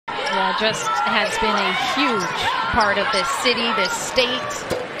Yeah, just has been a huge part of this city, this state.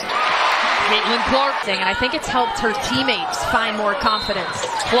 Caitlin Clark. And I think it's helped her teammates find more confidence.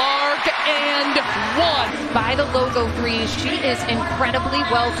 Clark and one. By the logo three, she is incredibly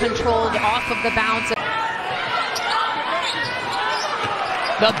well controlled off of the bounce.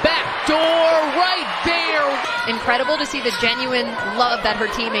 The back door right there. Incredible to see the genuine love that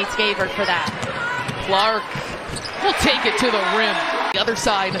her teammates gave her for that. Clark will take it to the rim. The other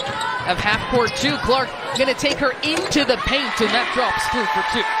side of half court two. Clark going to take her into the paint, and that drops through for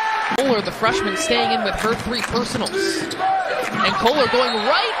two. Kohler, the freshman, staying in with her three personals. And Kohler going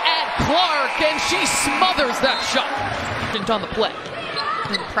right at Clark, and she smothers that shot. On the play.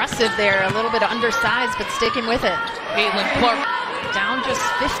 Impressive there, a little bit undersized, but sticking with it. Caitlin Clark. Down just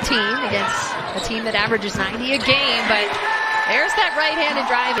 15 against a team that averages 90 a game, but there's that right-handed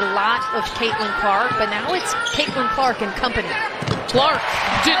drive. A lot of Caitlin Clark, but now it's Caitlin Clark and company. Clark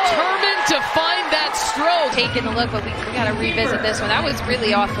determined to find that stroke. Taking a look, but we got to revisit this one. That was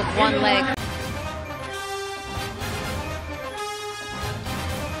really off of one leg.